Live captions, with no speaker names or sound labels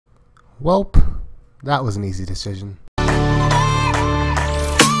Welp, that was an easy decision.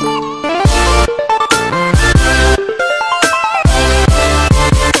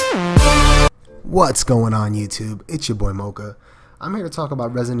 What's going on YouTube? It's your boy Mocha. I'm here to talk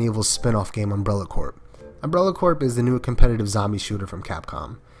about Resident Evil's spin-off game Umbrella Corp. Umbrella Corp is the new competitive zombie shooter from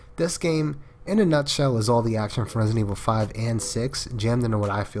Capcom. This game, in a nutshell, is all the action from Resident Evil 5 and 6 jammed into what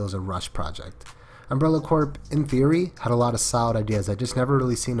I feel is a rush project. Umbrella Corp, in theory, had a lot of solid ideas I just never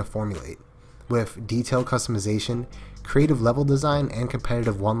really seemed to formulate. With detailed customization, creative level design, and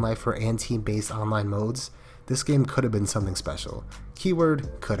competitive one-lifer and team-based online modes, this game could have been something special.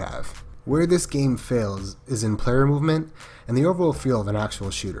 Keyword, could have. Where this game fails is in player movement and the overall feel of an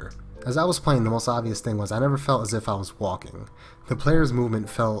actual shooter. As I was playing, the most obvious thing was I never felt as if I was walking. The player's movement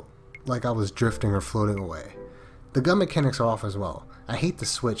felt like I was drifting or floating away. The gun mechanics are off as well. I hate the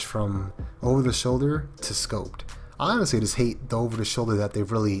switch from over the shoulder to scoped. I honestly just hate the over the shoulder that they've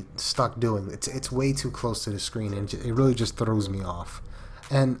really stuck doing. It's way too close to the screen and it really just throws me off.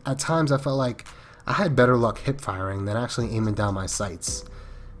 And at times I felt like I had better luck hip firing than actually aiming down my sights.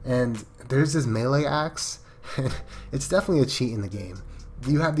 And there's this melee axe, and it's definitely a cheat in the game.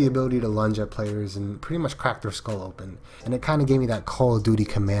 You have the ability to lunge at players and pretty much crack their skull open, and it kind of gave me that Call of Duty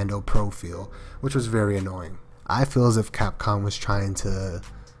Commando Pro feel, which was very annoying. I feel as if Capcom was trying to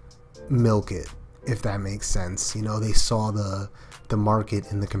milk it, if that makes sense. You know, they saw the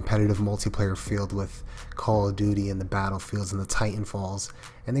market in the competitive multiplayer field with Call of Duty and the Battlefields and the Titanfalls,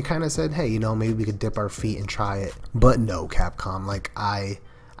 and they kind of said, hey, you know, maybe we could dip our feet and try it. But no, Capcom, like I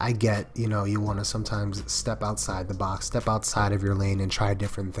get, you know, you want to sometimes step outside the box, step outside of your lane and try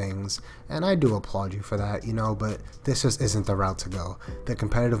different things, and I do applaud you for that, you know, but this just isn't the route to go. The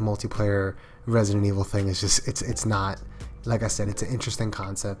competitive multiplayer Resident Evil thing is just, it's not, like I said, it's an interesting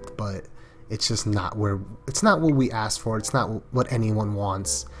concept, but it's just not it's not what we asked for, it's not what anyone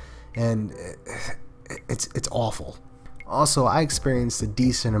wants, and it's awful. Also, I experienced a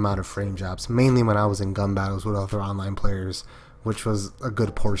decent amount of frame drops, mainly when I was in gun battles with other online players, which was a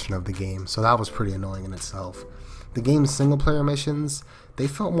good portion of the game, so that was pretty annoying in itself. The game's single player missions, they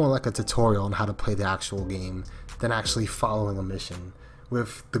felt more like a tutorial on how to play the actual game than actually following a mission,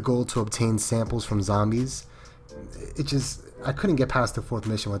 with the goal to obtain samples from zombies. I couldn't get past the 4th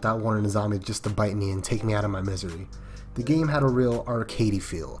mission without wanting the zombie just to bite me and take me out of my misery. The game had a real arcadey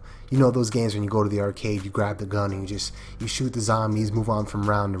feel. You know those games when you go to the arcade, you grab the gun and you shoot the zombies, move on from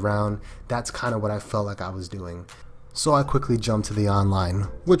round to round. That's kind of what I felt like I was doing. So I quickly jumped to the online,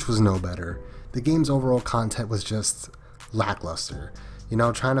 which was no better. The game's overall content was just lackluster. You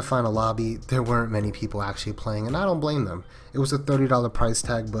know, trying to find a lobby, there weren't many people actually playing, and I don't blame them. It was a $30 price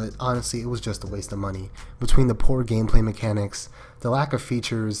tag, but honestly, it was just a waste of money. Between the poor gameplay mechanics, the lack of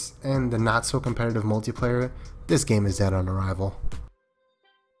features, and the not so competitive multiplayer, this game is dead on arrival.